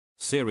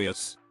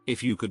serious.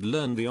 If you could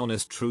learn the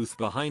honest truth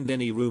behind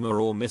any rumor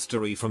or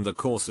mystery from the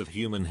course of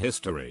human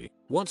history,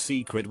 what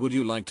secret would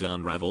you like to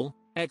unravel?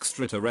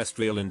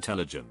 Extraterrestrial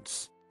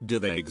intelligence. Do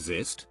they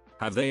exist?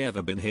 Have they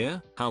ever been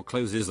here? How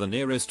close is the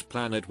nearest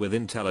planet with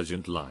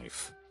intelligent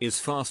life?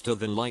 Is faster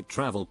than light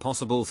travel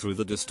possible through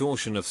the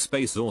distortion of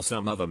space or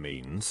some other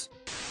means?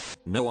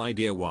 No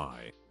idea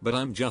why, but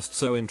I'm just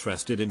so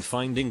interested in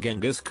finding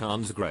Genghis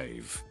Khan's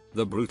grave.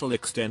 The brutal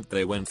extent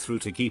they went through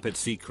to keep it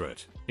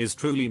secret is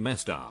truly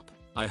messed up.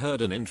 I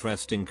heard an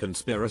interesting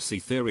conspiracy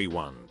theory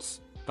once.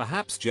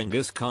 Perhaps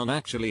Genghis Khan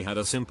actually had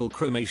a simple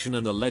cremation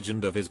and the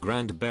legend of his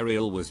grand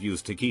burial was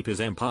used to keep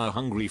his empire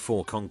hungry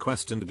for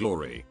conquest and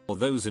glory. Or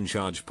those in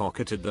charge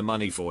pocketed the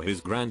money for his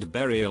grand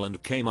burial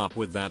and came up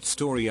with that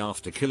story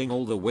after killing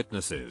all the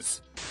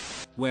witnesses.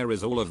 Where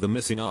is all of the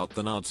missing art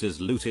the Nazis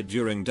looted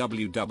during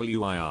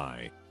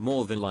WWII?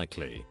 More than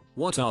likely.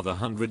 What are the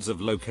hundreds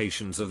of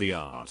locations of the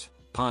art?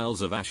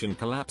 Piles of ash and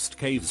collapsed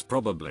caves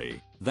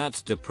probably.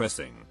 That's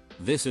depressing.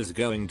 This is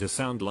going to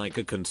sound like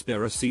a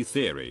conspiracy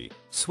theory.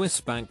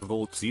 Swiss bank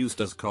vaults used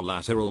as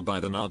collateral by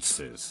the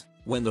Nazis.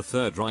 When the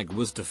Third Reich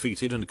was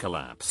defeated and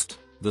collapsed,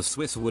 the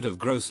Swiss would have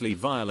grossly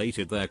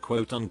violated their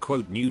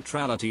quote-unquote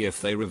neutrality if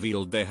they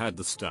revealed they had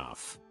the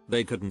stuff.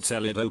 They couldn't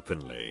sell it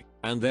openly,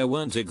 and there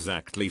weren't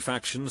exactly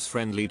factions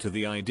friendly to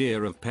the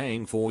idea of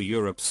paying for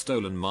Europe's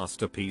stolen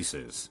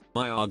masterpieces.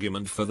 My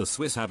argument for the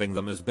Swiss having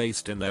them is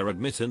based in their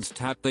admittance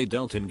that they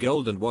dealt in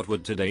gold and what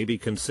would today be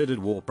considered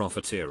war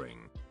profiteering.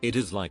 It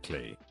is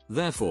likely,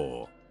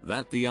 therefore,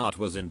 that the art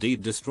was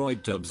indeed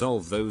destroyed to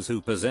absolve those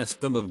who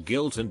possessed them of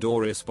guilt and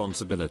or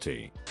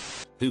responsibility.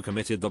 Who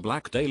committed the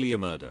Black Dahlia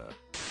murder?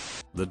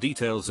 The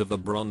details of the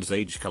Bronze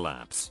Age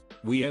collapse.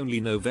 We only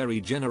know very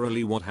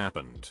generally what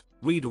happened.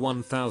 Read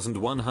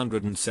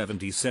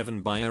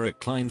 1177 by Eric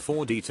Klein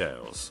for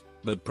details,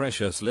 but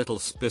precious little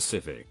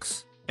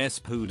specifics.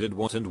 Who did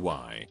what and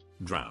why?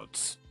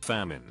 Droughts,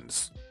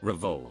 famines,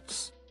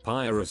 revolts,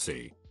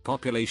 piracy,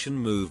 population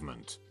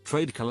movement,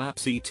 trade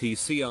collapse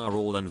etc. are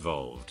all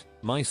involved.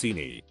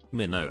 Mycenae,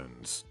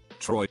 Minoans,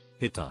 Troy,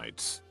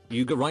 Hittites,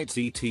 Ugarites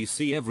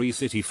etc. Every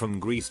city from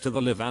Greece to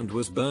the Levant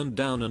was burned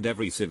down and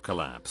every civ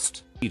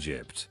collapsed.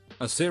 Egypt,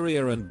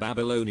 Assyria and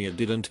Babylonia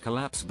didn't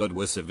collapse but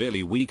were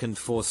severely weakened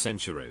for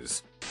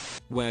centuries.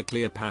 Where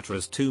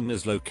Cleopatra's tomb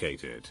is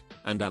located,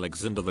 and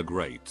Alexander the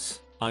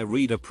Great's. I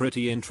read a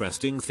pretty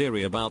interesting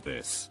theory about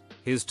this.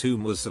 His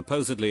tomb was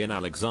supposedly in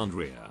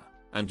Alexandria,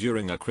 and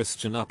during a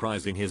Christian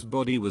uprising his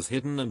body was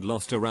hidden and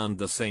lost around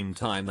the same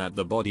time that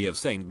the body of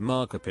Saint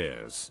Mark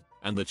appears,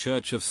 and the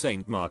Church of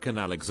Saint Mark in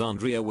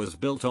Alexandria was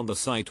built on the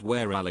site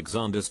where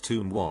Alexander's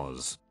tomb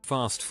was.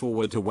 Fast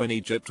forward to when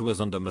Egypt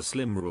was under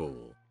Muslim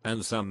rule,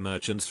 and some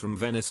merchants from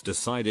Venice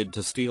decided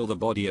to steal the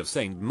body of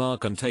Saint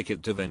Mark and take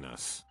it to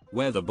Venice,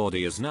 where the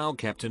body is now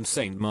kept in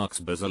Saint Mark's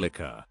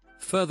Basilica.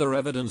 Further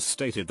evidence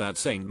stated that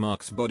Saint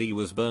Mark's body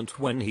was burnt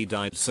when he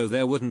died, so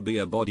there wouldn't be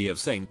a body of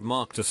Saint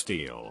Mark to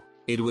steal.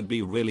 It would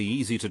be really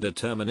easy to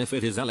determine if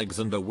it is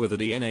Alexander with a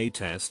DNA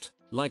test,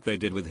 like they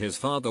did with his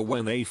father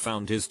when they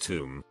found his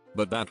tomb,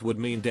 but that would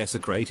mean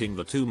desecrating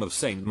the tomb of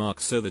Saint Mark,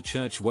 so the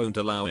church won't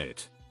allow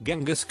it.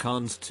 Genghis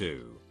Khan's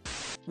too.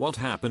 What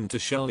happened to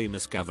Shirley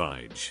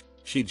Miscavige?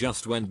 She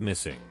just went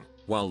missing,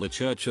 while the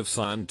Church of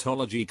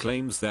Scientology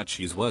claims that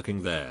she's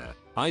working there.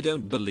 I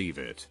don't believe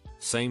it.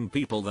 Same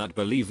people that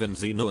believe in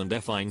Xenu and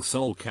effing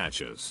soul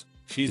catchers.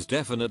 She's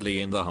definitely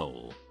in the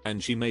hole,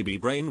 and she may be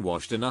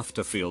brainwashed enough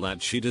to feel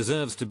that she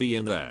deserves to be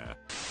in there.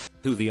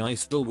 Who the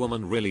Isdal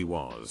woman really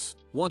was,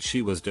 what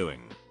she was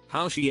doing,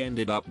 how she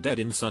ended up dead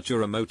in such a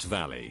remote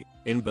valley,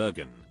 in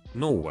Bergen,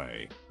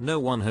 Norway. No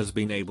one has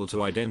been able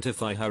to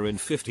identify her in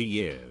 50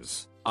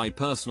 years. I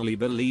personally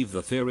believe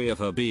the theory of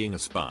her being a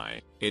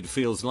spy. It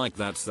feels like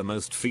that's the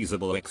most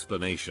feasible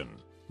explanation.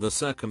 The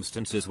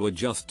circumstances were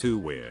just too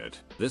weird.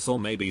 This or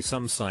maybe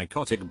some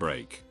psychotic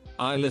break.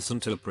 I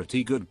listened to a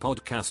pretty good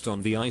podcast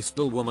on the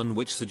Isdal woman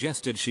which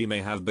suggested she may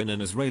have been an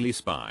Israeli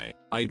spy.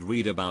 I'd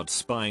read about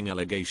spying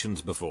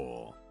allegations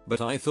before, but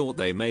I thought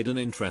they made an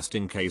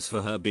interesting case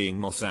for her being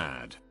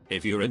Mossad.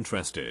 If you're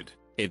interested,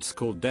 it's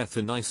called Death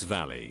in Ice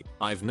Valley.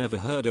 I've never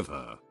heard of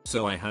her,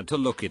 so I had to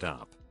look it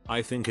up.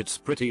 I think it's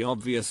pretty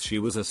obvious she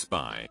was a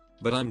spy,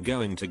 but I'm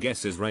going to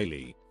guess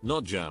Israeli,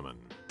 not German.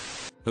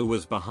 Who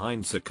was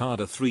behind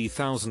Cicada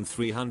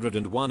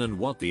 3301 and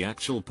what the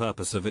actual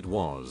purpose of it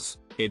was?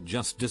 It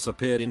just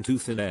disappeared into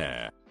thin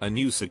air. A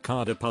new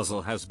cicada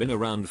puzzle has been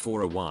around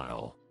for a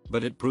while,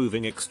 but it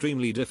proving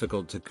extremely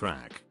difficult to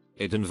crack.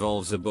 It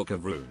involves a book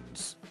of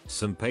runes.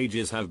 Some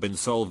pages have been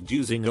solved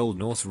using Old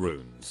Norse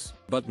runes,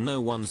 but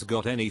no one's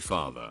got any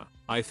farther.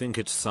 I think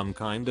it's some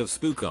kind of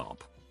spook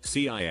op.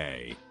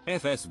 CIA,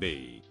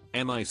 FSB,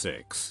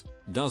 MI6.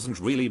 Doesn't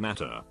really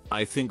matter.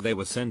 I think they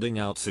were sending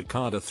out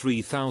Cicada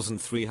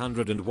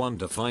 3301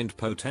 to find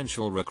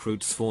potential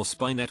recruits for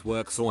spy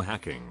networks or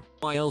hacking.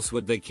 Why else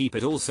would they keep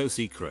it all so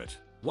secret?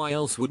 Why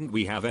else wouldn't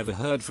we have ever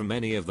heard from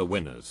any of the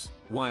winners?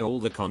 Why all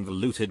the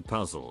convoluted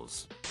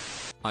puzzles?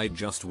 I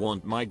just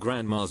want my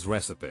grandma's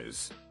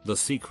recipes. The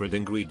secret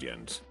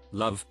ingredient.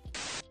 Love.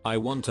 I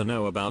want to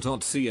know about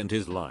Otzi and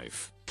his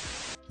life.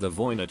 The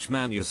Voynich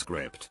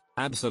manuscript.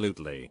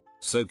 Absolutely.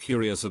 So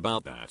curious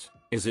about that.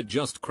 Is it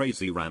just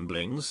crazy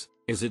ramblings?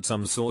 Is it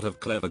some sort of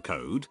clever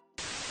code?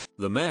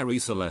 The Mary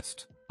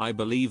Celeste. I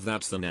believe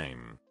that's the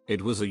name.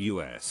 It was a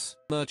US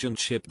merchant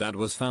ship that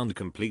was found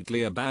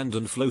completely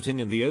abandoned floating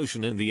in the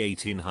ocean in the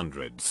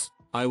 1800s.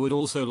 I would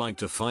also like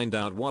to find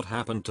out what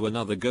happened to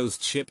another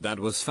ghost ship that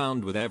was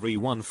found with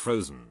everyone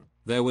frozen.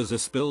 There was a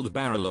spilled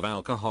barrel of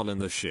alcohol in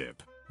the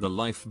ship, the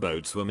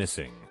lifeboats were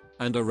missing,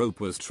 and a rope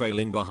was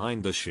trailing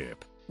behind the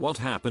ship. What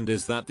happened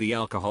is that the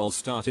alcohol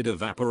started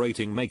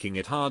evaporating, making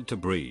it hard to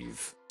breathe,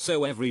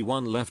 so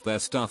everyone left their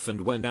stuff and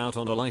went out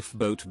on a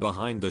lifeboat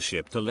behind the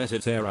ship to let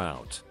it air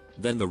out.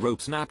 Then the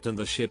rope snapped and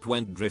the ship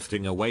went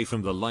drifting away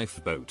from the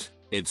lifeboat.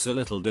 It's a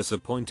little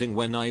disappointing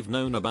when I've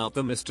known about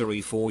the mystery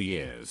for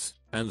years,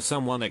 and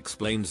someone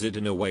explains it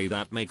in a way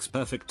that makes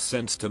perfect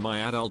sense to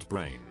my adult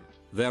brain.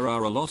 There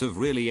are a lot of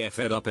really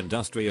effed up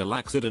industrial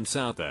accidents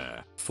out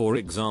there. For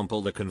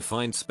example, the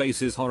confined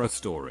spaces horror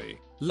story.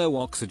 Low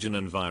oxygen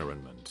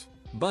environment.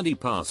 Buddy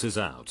passes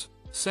out.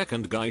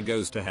 Second guy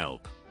goes to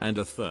help. And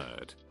a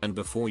third. And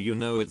before you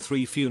know it,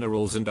 3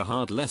 funerals and a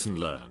hard lesson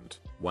learned.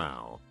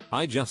 Wow.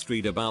 I just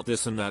read about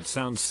this and that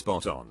sounds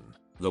spot on.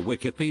 The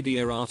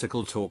Wikipedia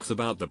article talks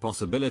about the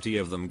possibility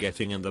of them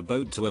getting in the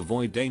boat to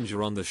avoid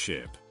danger on the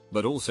ship,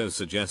 but also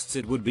suggests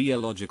it would be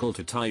illogical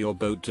to tie your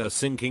boat to a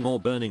sinking or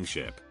burning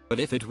ship. But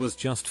if it was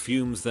just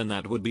fumes, then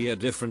that would be a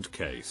different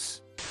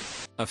case.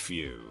 A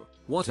few.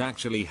 What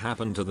actually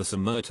happened to the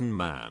Somerton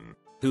man?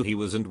 Who he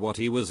was and what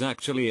he was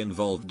actually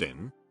involved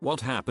in? What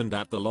happened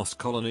at the lost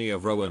colony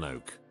of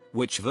Roanoke?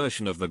 Which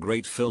version of the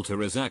Great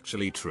Filter is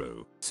actually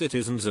true?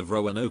 Citizens of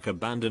Roanoke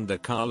abandoned the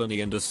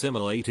colony and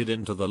assimilated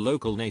into the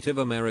local Native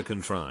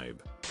American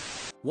tribe.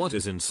 What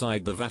is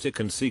inside the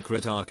Vatican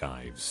secret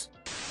archives?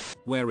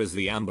 Where is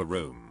the Amber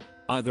Room?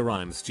 Either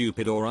I'm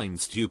stupid or I'm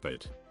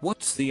stupid.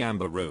 What's the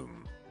Amber Room?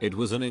 It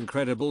was an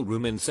incredible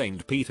room in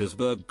St.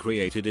 Petersburg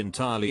created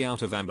entirely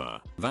out of amber.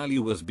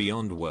 Value was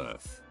beyond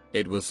worth.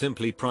 It was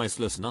simply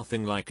priceless,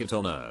 nothing like it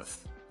on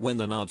Earth. When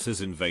the Nazis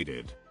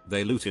invaded,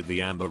 they looted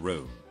the Amber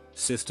Room,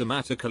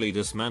 systematically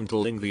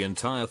dismantling the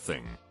entire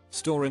thing,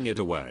 storing it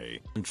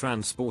away, and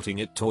transporting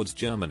it towards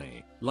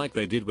Germany, like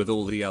they did with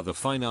all the other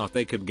fine art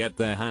they could get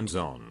their hands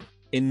on.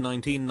 In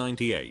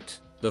 1998,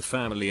 the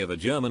family of a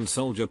German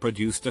soldier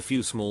produced a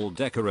few small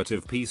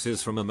decorative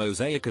pieces from a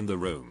mosaic in the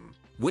room,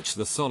 which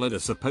the Soldier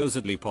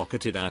supposedly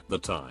pocketed at the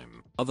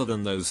time. Other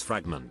than those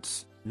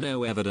fragments,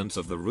 no evidence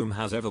of the room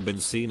has ever been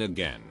seen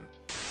again.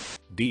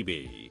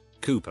 D.B.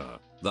 Cooper,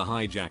 the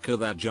hijacker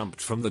that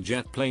jumped from the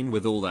jet plane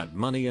with all that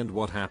money, and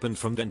what happened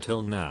from then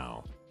till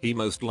now? He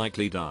most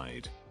likely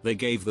died. They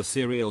gave the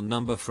serial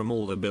number from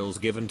all the bills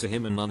given to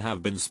him and none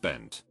have been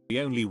spent.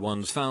 The only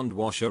ones found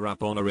wash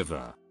up on a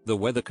river. The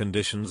weather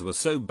conditions were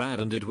so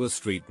bad and it was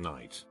street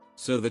night,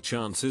 so the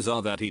chances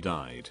are that he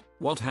died.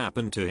 What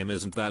happened to him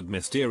isn't that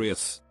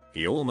mysterious.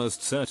 He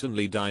almost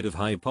certainly died of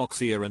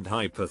hypoxia and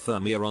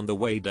hypothermia on the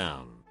way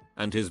down,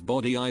 and his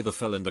body either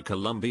fell in the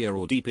Columbia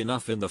or deep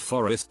enough in the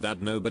forest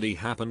that nobody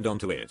happened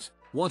onto it.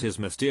 What is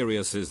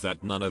mysterious is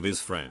that none of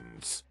his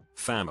friends,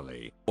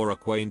 family, or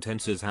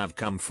acquaintances have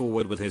come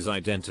forward with his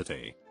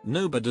identity.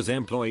 Nobody's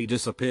employee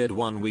disappeared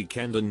one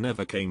weekend and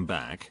never came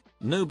back.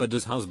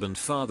 Nobody's husband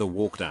father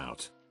walked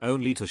out,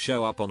 only to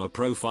show up on a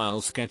profile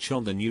sketch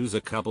on the news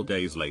a couple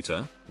days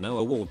later.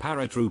 No war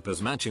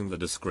paratroopers matching the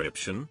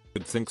description.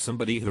 You'd think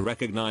somebody who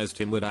recognized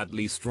him would at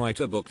least write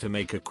a book to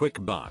make a quick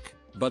buck,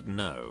 but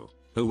no.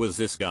 Who was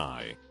this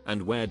guy,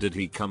 and where did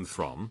he come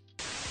from?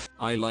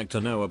 I like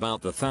to know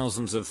about the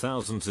thousands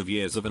of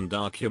years of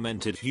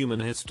undocumented human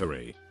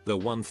history. The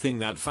one thing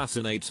that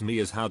fascinates me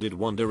is how did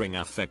wandering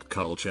affect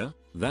culture?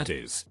 That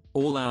is,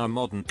 all our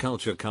modern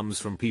culture comes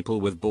from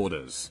people with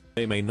borders.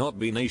 They may not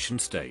be nation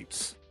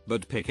states,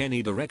 but pick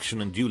any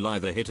direction and you'll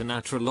either hit a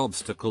natural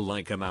obstacle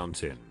like a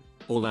mountain,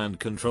 or land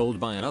controlled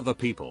by other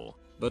people.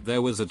 But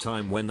there was a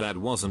time when that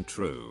wasn't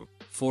true.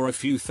 For a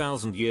few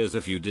thousand years,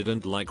 if you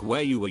didn't like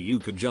where you were, you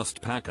could just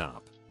pack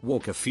up,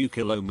 walk a few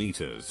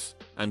kilometers,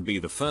 and be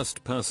the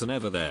first person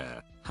ever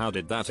there. How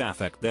did that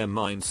affect their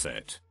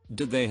mindset?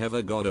 Did they have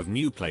a god of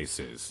new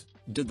places?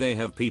 Did they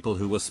have people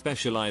who were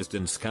specialized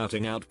in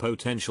scouting out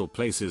potential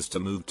places to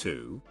move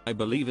to? I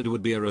believe it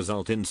would be a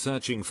result in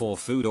searching for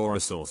food or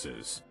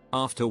resources.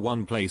 After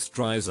one place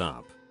dries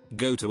up,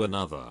 go to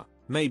another,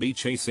 maybe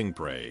chasing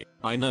prey.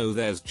 I know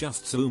there's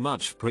just so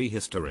much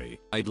prehistory.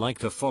 I'd like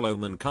to follow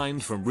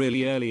mankind from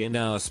really early in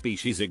our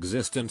species'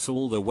 existence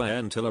all the way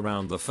until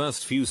around the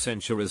first few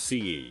centuries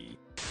CE.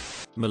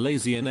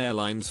 Malaysian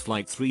Airlines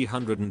Flight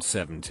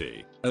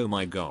 370. Oh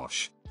my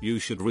gosh, you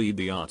should read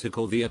the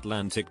article The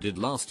Atlantic did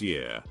last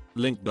year,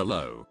 link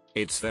below.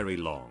 It's very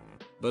long,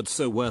 but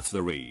so worth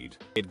the read.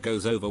 It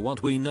goes over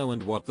what we know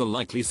and what the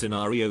likely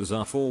scenarios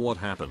are for what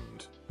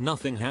happened.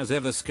 Nothing has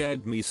ever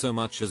scared me so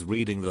much as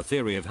reading the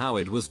theory of how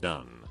it was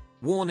done.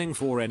 Warning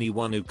for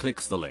anyone who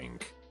clicks the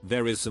link.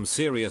 There is some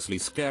seriously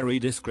scary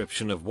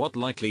description of what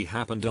likely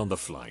happened on the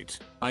flight.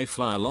 I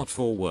fly a lot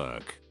for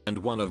work, And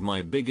one of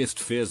my biggest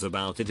fears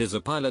about it is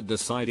a pilot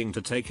deciding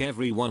to take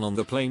everyone on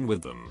the plane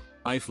with them.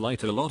 I fly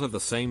to a lot of the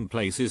same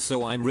places,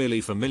 so I'm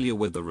really familiar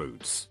with the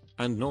routes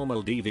and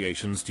normal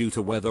deviations due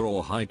to weather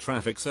or high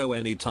traffic, so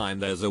anytime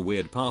there's a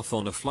weird path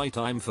on a flight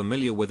I'm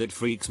familiar with, it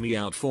freaks me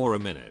out for a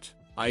minute.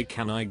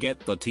 Can I get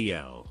the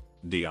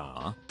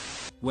TLDR?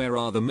 Where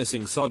are the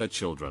missing Sodder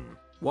children?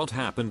 What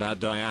happened at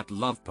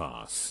Dyatlov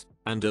Pass?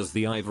 And does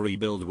the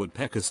ivory-billed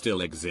woodpecker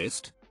still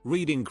exist?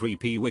 Reading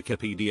creepy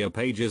Wikipedia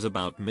pages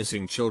about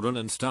missing children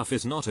and stuff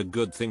is not a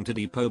good thing to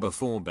depot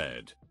before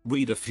bed.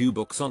 Read a few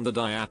books on the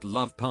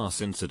Dyatlov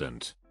Pass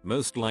incident.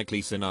 Most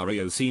likely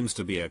scenario seems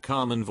to be a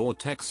Kármán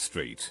vortex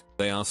street.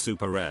 They are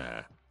super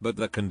rare, but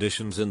the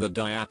conditions in the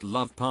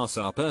Dyatlov Pass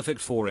are perfect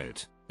for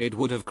it. It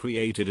would have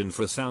created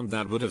infrasound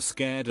that would have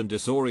scared and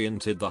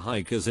disoriented the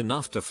hikers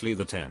enough to flee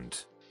the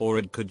tent. Or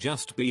it could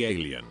just be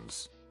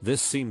aliens.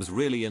 This seems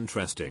really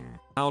interesting.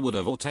 How would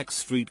a vortex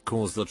street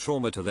cause the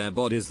trauma to their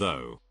bodies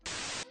though?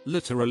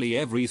 Literally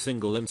every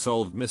single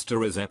Unsolved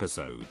Mysteries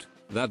episode.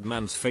 That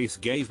man's face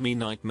gave me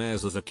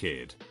nightmares as a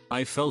kid.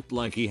 I felt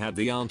like he had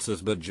the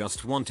answers but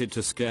just wanted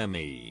to scare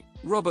me.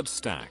 Robert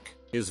Stack.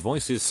 His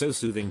voice is so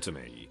soothing to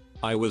me.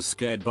 I was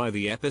scared by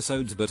the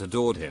episodes but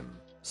adored him.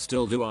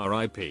 Still do,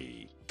 RIP.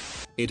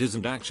 It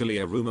isn't actually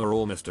a rumor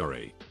or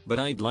mystery, but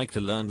I'd like to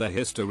learn the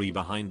history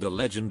behind the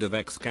legend of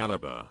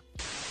Excalibur.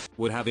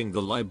 Would having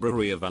the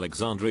Library of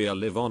Alexandria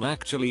live on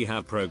actually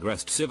have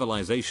progressed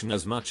civilization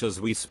as much as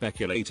we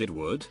speculated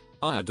would?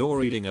 I adore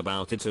reading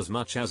about it as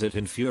much as it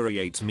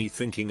infuriates me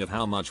thinking of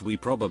how much we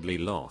probably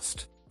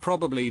lost.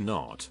 Probably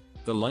not.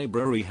 The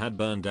library had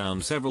burned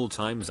down several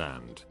times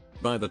and,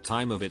 by the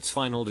time of its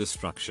final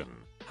destruction,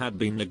 had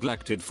been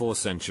neglected for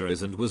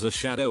centuries and was a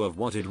shadow of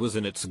what it was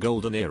in its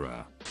golden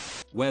era.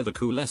 Where the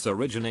coolness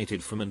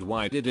originated from and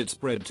why did it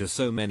spread to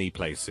so many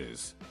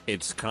places?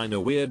 It's kinda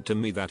weird to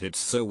me that it's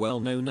so well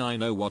known. I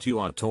know what you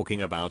are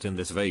talking about in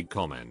this vague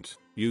comment.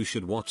 You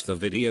should watch the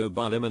video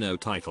by Limino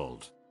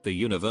titled, The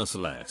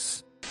Universal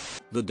S.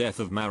 The death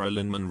of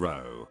Marilyn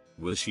Monroe.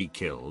 Was she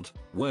killed?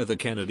 Were the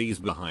Kennedys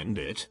behind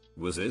it?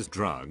 Was it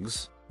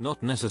drugs?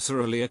 Not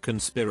necessarily a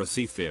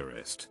conspiracy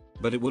theorist,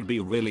 but it would be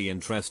really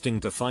interesting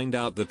to find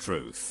out the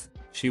truth.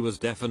 She was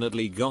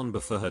definitely gone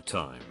before her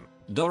time.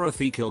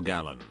 Dorothy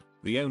Kilgallen,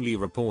 the only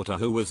reporter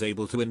who was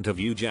able to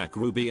interview Jack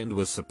Ruby and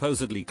was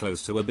supposedly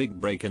close to a big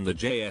break in the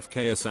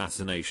JFK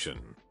assassination,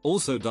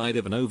 also died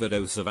of an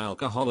overdose of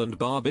alcohol and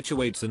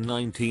barbiturates in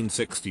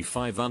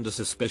 1965 under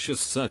suspicious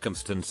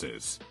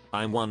circumstances.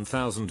 I'm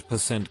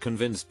 1000%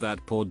 convinced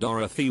that poor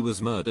Dorothy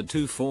was murdered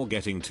too for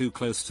getting too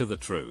close to the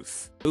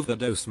truth.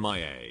 Overdose my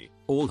A.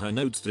 All her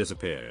notes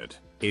disappeared.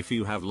 If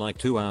you have like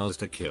 2 hours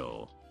to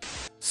kill.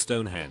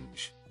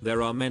 Stonehenge.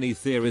 There are many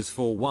theories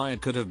for why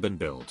it could have been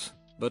built,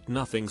 but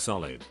nothing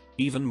solid.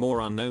 Even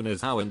more unknown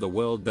is how in the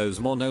world those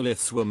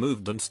monoliths were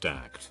moved and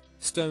stacked.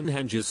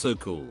 Stonehenge is so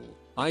cool.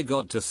 I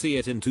got to see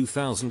it in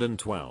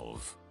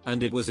 2012,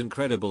 and it was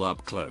incredible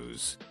up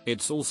close.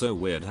 It's also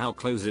weird how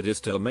close it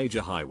is to a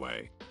major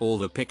highway. All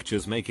the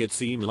pictures make it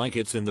seem like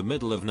it's in the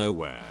middle of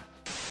nowhere.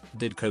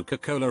 Did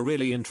Coca-Cola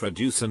really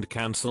introduce and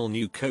cancel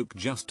New Coke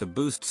just to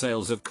boost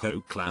sales of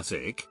Coke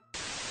Classic?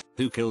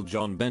 Who killed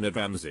John Bennett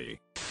Ramsey?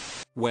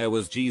 Where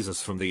was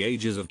Jesus from the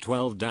ages of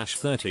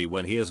 12-30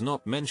 when he is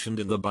not mentioned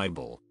in the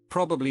Bible?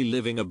 Probably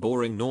living a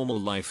boring normal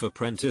life,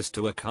 apprenticed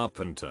to a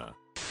carpenter.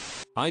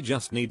 I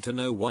just need to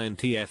know why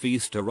NTF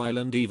Easter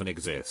Island even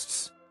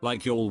exists.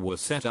 Like y'all were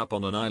set up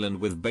on an island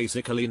with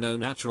basically no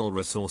natural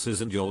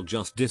resources and y'all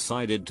just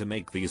decided to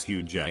make these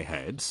huge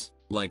heads?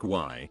 Like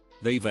why?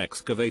 They've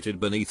excavated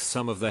beneath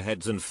some of the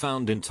heads and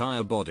found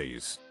entire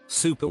bodies.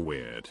 Super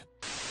weird.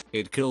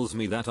 It kills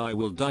me that I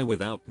will die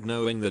without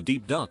knowing the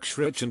deep dark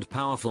rich and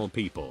powerful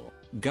people,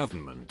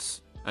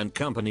 governments, and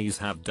companies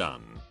have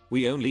done.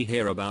 We only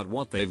hear about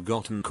what they've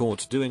gotten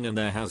caught doing and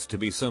there has to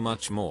be so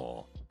much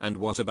more. And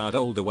what about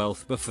older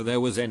wealth before there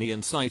was any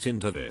insight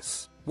into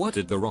this? What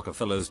did the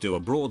Rockefellers do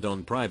abroad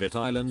on private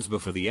islands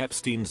before the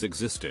Epsteins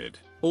existed?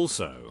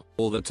 Also,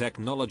 all the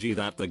technology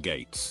that the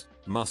Gates,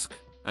 Musk,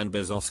 and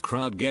Bezos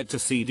crowd get to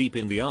see deep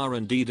in the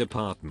R&D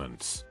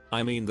departments.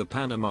 I mean, the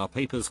Panama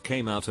Papers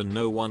came out and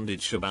no one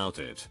did sh about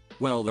it.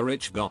 Well, the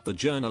rich got the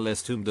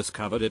journalist whom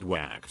discovered it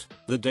whacked.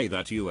 The day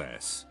that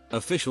US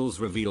officials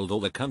revealed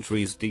all the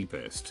country's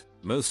deepest,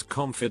 most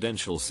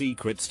confidential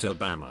secrets to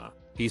Obama,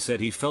 he said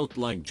he felt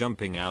like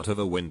jumping out of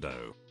a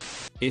window.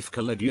 If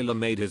Caligula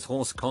made his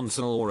horse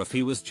consul or if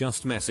he was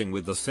just messing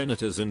with the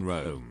senators in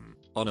Rome.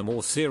 On a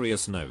more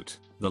serious note,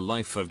 the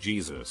life of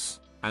Jesus.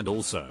 And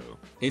also,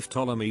 if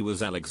Ptolemy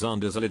was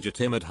Alexander's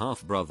illegitimate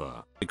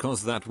half-brother,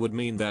 because that would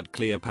mean that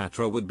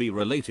Cleopatra would be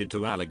related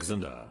to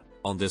Alexander.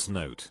 On this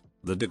note,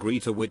 The degree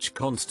to which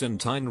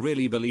Constantine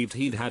really believed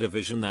he'd had a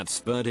vision that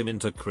spurred him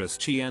into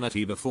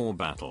Christianity before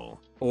battle,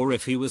 or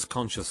if he was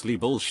consciously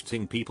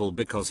bullshitting people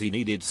because he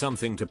needed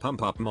something to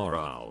pump up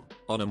morale.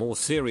 On a more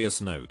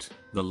serious note,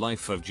 the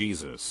life of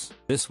Jesus.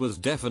 This was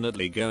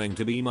definitely going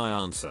to be my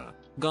answer.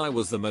 Guy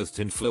was the most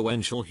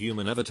influential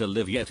human ever to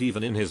live, yet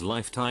even in his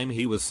lifetime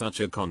he was such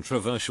a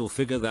controversial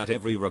figure that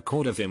every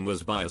record of him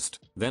was biased.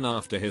 Then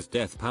after his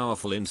death,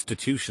 powerful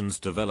institutions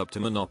developed to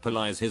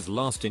monopolize his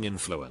lasting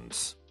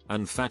influence,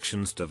 and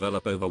factions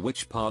develop over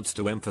which parts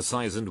to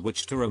emphasize and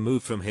which to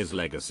remove from his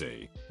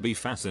legacy. Be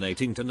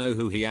fascinating to know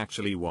who he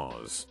actually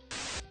was.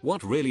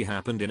 What really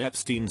happened in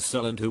Epstein's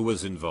cell and who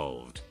was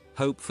involved.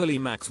 Hopefully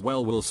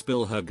Maxwell will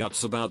spill her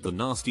guts about the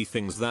nasty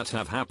things that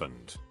have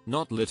happened.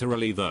 Not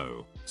literally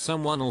though.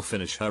 Someone'll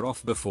finish her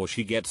off before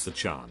she gets the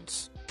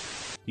chance.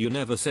 You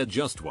never said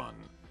just one.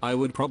 I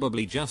would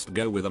probably just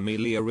go with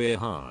Amelia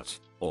Earhart,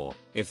 or,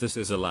 if this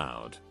is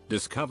allowed,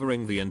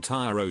 discovering the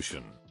entire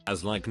ocean,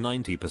 as like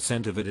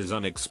 90% of it is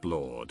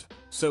unexplored.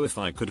 So if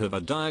I could have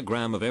a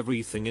diagram of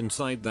everything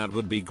inside, that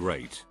would be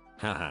great.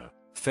 Haha,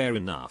 fair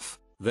enough.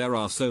 There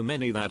are so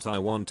many that I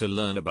want to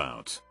learn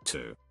about,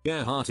 too.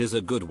 Earhart is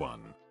a good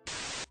one.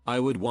 I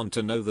would want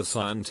to know the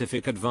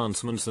scientific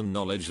advancements and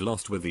knowledge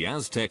lost with the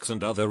Aztecs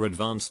and other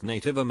advanced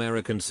Native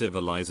American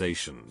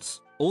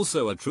civilizations.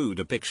 Also a true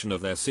depiction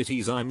of their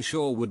cities I'm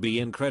sure would be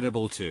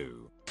incredible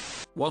too.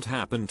 What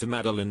happened to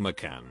Madeleine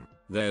McCann?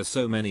 There's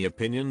so many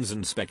opinions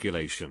and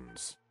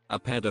speculations. A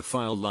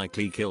pedophile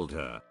likely killed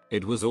her.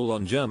 It was all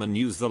on German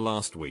news the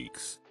last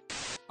weeks.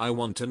 I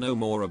want to know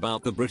more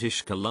about the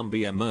British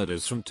Columbia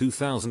murders from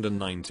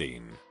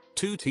 2019.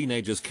 2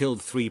 teenagers killed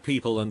 3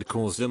 people and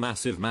caused a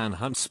massive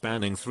manhunt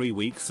spanning 3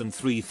 weeks and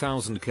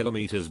 3,000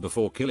 kilometers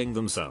before killing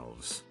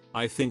themselves.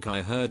 I think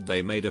I heard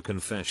they made a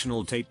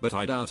confessional tape, but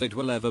I doubt it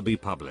will ever be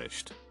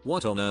published.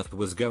 What on earth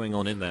was going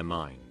on in their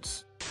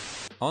minds?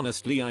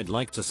 Honestly, I'd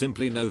like to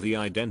simply know the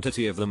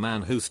identity of the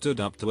man who stood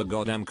up to a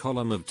goddamn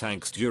column of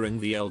tanks during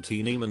the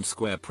Tiananmen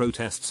Square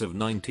protests of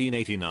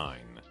 1989.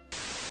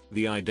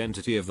 The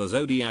identity of the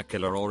Zodiac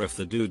killer, or if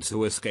the dudes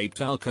who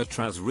escaped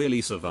Alcatraz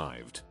really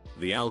survived.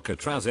 The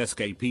Alcatraz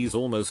escapees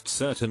almost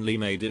certainly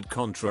made it.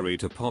 Contrary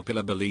to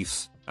popular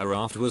beliefs, a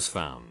raft was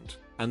found,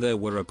 and there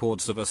were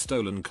reports of a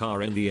stolen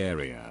car in the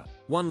area,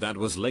 one that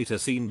was later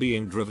seen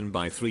being driven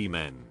by 3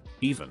 men.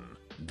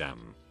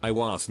 Damn, I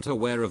wasn't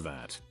aware of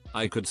that.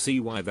 I could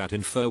see why that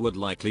info would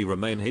likely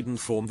remain hidden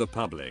from the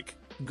public.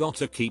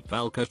 Gotta keep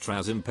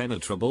Alcatraz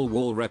impenetrable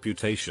wall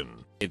reputation.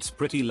 It's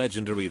pretty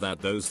legendary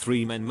that those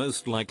 3 men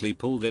most likely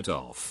pulled it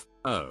off.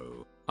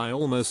 Oh, I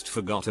almost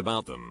forgot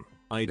about them.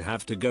 I'd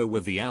have to go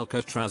with the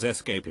Alcatraz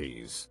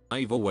escapees.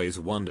 I've always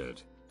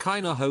wondered.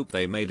 Kinda hope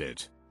they made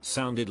it.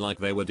 Sounded like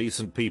they were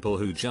decent people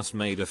who just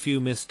made a few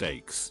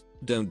mistakes.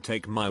 Don't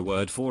take my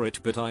word for it,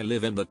 but I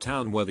live in the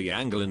town where the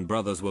Anglin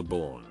brothers were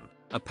born.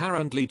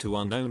 Apparently 2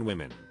 unknown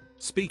women,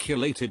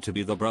 speculated to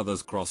be the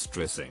brothers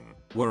cross-dressing,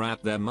 were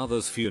at their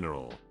mother's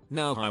funeral.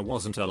 Now I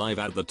wasn't alive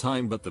at the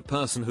time, but the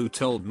person who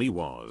told me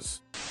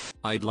was.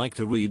 I'd like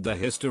to read the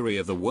history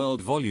of the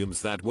world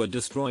volumes that were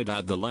destroyed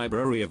at the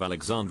Library of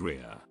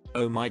Alexandria.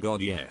 Oh my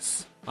god,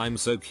 yes. I'm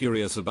so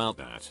curious about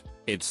that.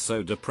 It's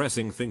so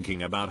depressing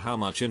thinking about how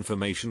much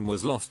information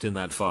was lost in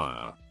that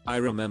fire. I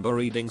remember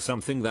reading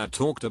something that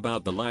talked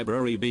about the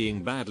library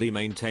being badly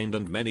maintained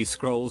and many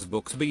scrolls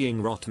books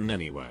being rotten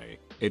anyway.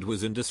 It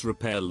was in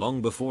disrepair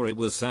long before it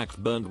was sacked,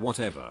 burned,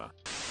 whatever.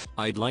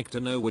 I'd like to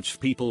know which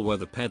people were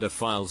the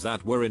pedophiles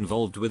that were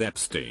involved with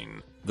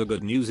Epstein. The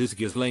good news is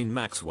Ghislaine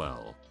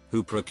Maxwell,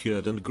 who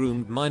procured and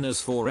groomed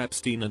minors for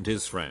Epstein and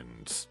his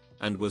friends,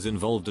 and was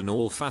involved in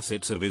all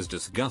facets of his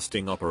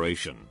disgusting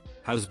operation,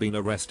 has been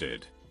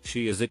arrested.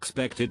 She is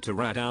expected to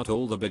rat out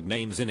all the big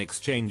names in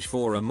exchange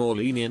for a more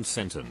lenient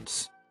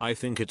sentence. I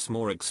think it's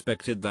more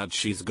expected that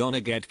she's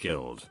gonna get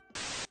killed.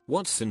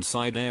 What's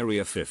inside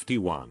Area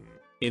 51?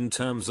 In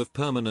terms of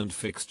permanent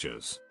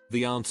fixtures,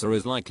 the answer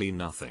is likely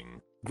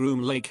nothing.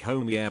 Groom Lake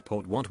Homey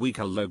Airport, what we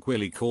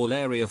colloquially call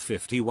Area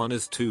 51,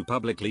 is too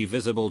publicly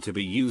visible to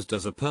be used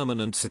as a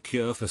permanent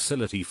secure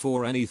facility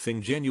for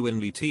anything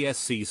genuinely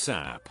TSC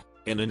SAP.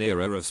 In an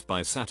era of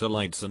spy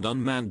satellites and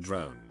unmanned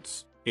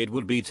drones, it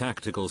would be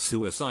tactical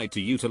suicide to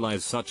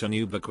utilize such an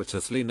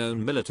ubiquitously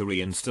known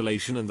military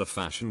installation in the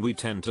fashion we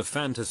tend to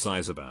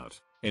fantasize about.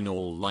 In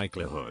all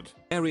likelihood,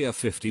 Area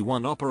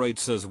 51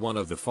 operates as one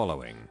of the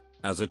following.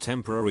 As a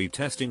temporary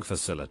testing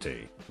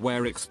facility,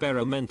 where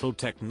experimental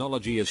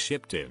technology is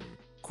shipped in,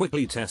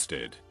 quickly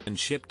tested, and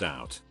shipped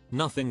out.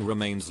 Nothing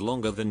remains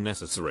longer than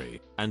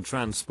necessary, and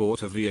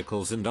transport of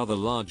vehicles and other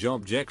large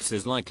objects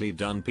is likely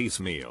done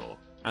piecemeal.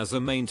 As a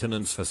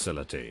maintenance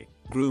facility,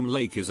 Groom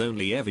Lake is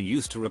only ever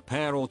used to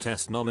repair or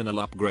test nominal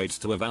upgrades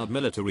to avowed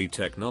military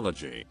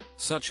technology,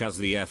 such as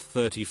the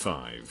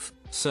F-35,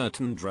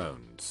 certain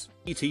drones,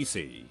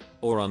 etc.,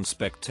 or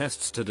on-spec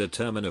tests to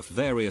determine if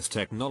various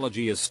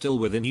technology is still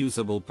within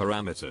usable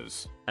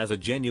parameters. As a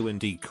genuine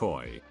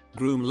decoy,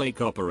 Groom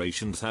Lake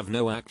operations have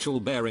no actual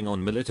bearing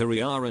on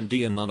military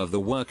R&D and none of the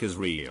work is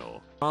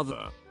real.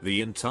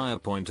 The entire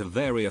point of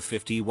Area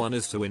 51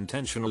 is to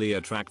intentionally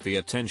attract the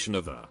attention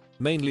of the,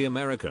 mainly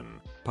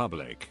American,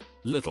 public.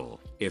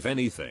 Little, if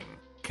anything,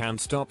 can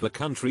stop a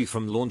country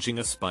from launching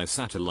a spy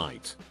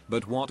satellite.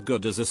 But what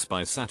good is a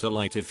spy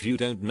satellite if you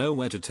don't know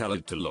where to tell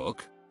it to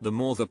look? The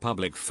more the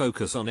public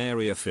focus on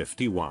Area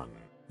 51,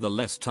 the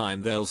less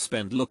time they'll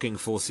spend looking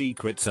for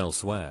secrets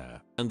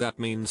elsewhere, and that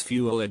means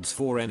fewer ads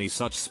for any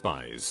such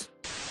spies.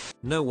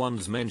 No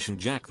one's mentioned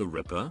Jack the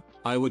Ripper.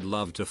 I would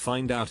love to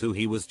find out who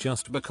he was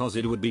just because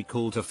it would be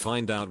cool to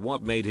find out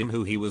what made him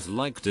who he was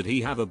like. Did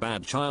he have a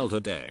bad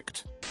childhood?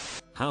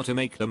 How to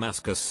make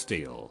Damascus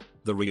steel.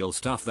 The real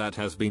stuff that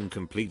has been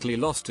completely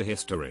lost to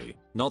history,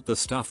 not the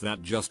stuff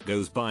that just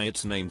goes by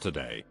its name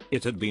today.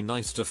 It'd be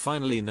nice to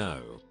finally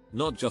know,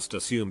 not just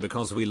assume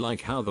because we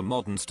like how the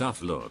modern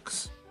stuff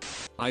looks.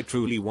 I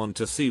truly want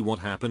to see what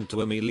happened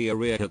to Amelia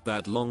Earhart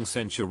that long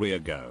century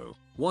ago.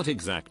 What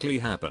exactly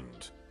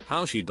happened,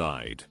 how she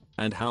died,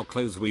 and how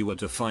close we were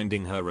to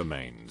finding her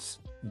remains.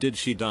 Did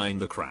she die in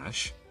the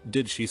crash?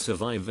 Did she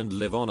survive and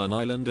live on an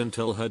island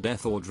until her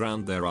death or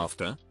drowned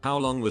thereafter? How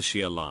long was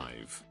she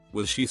alive?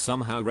 Was she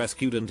somehow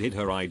rescued and hid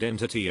her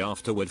identity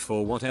afterward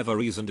for whatever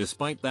reason,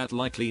 despite that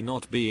likely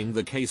not being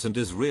the case and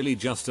is really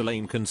just a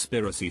lame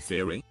conspiracy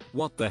theory?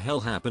 What the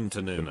hell happened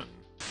to Noonan?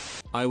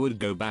 I would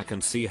go back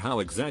and see how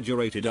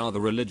exaggerated are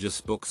the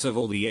religious books of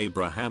all the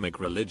Abrahamic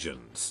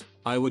religions.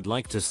 I would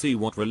like to see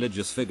what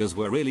religious figures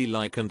were really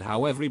like and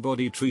how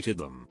everybody treated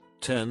them.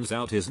 Turns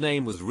out his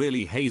name was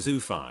really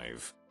Jesus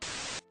 5.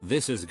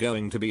 This is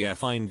going to be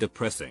effing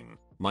depressing.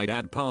 My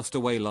dad passed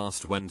away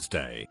last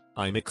Wednesday.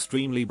 I'm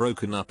extremely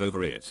broken up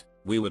over it.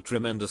 We were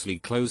tremendously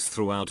close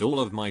throughout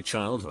all of my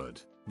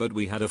childhood, but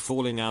we had a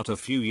falling out a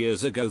few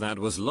years ago that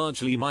was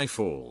largely my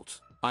fault.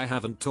 I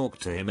haven't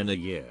talked to him in a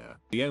year.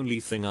 The only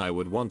thing I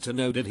would want to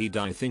know, did he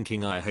die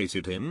thinking I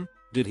hated him?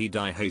 Did he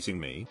die hating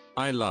me?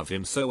 I love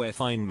him so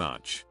effing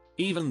much.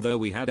 Even though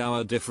we had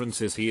our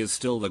differences, he is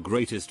still the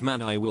greatest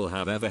man I will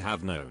ever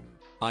have known.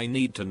 I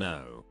need to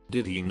know,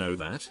 did he know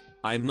that?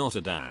 I'm not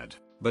a dad,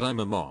 but I'm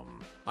a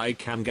mom. I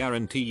can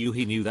guarantee you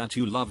he knew that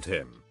you loved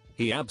him.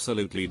 He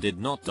absolutely did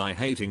not die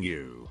hating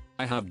you.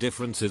 I have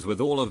differences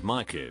with all of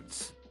my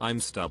kids. I'm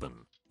stubborn.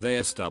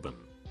 They're stubborn.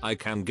 I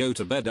can go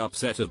to bed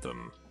upset at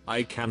them.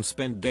 I can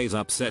spend days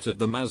upset at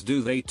them, as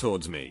do they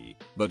towards me.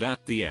 But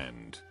at the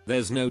end,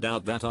 there's no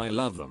doubt that I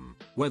love them.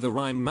 Whether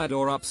I'm mad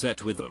or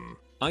upset with them,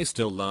 I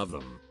still love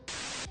them.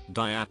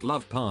 Die at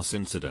Love Pass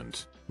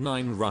incident.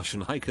 9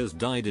 Russian hikers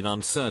died in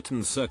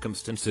uncertain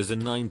circumstances in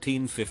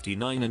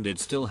 1959 and it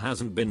still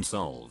hasn't been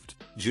solved.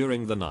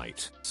 During the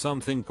night,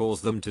 something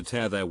caused them to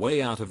tear their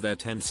way out of their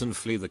tents and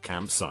flee the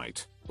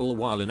campsite, all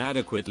while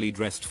inadequately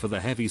dressed for the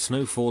heavy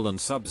snowfall and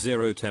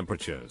sub-zero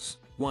temperatures.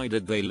 Why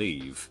did they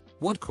leave?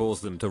 What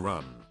caused them to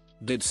run?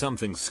 Did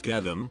something scare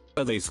them?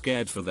 Are they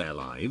scared for their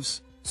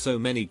lives? So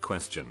many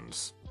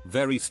questions.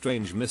 Very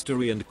strange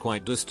mystery and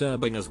quite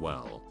disturbing as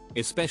well,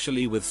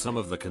 especially with some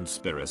of the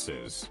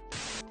conspiracies.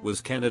 Was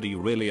Kennedy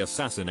really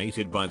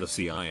assassinated by the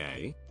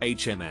CIA?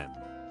 HMN.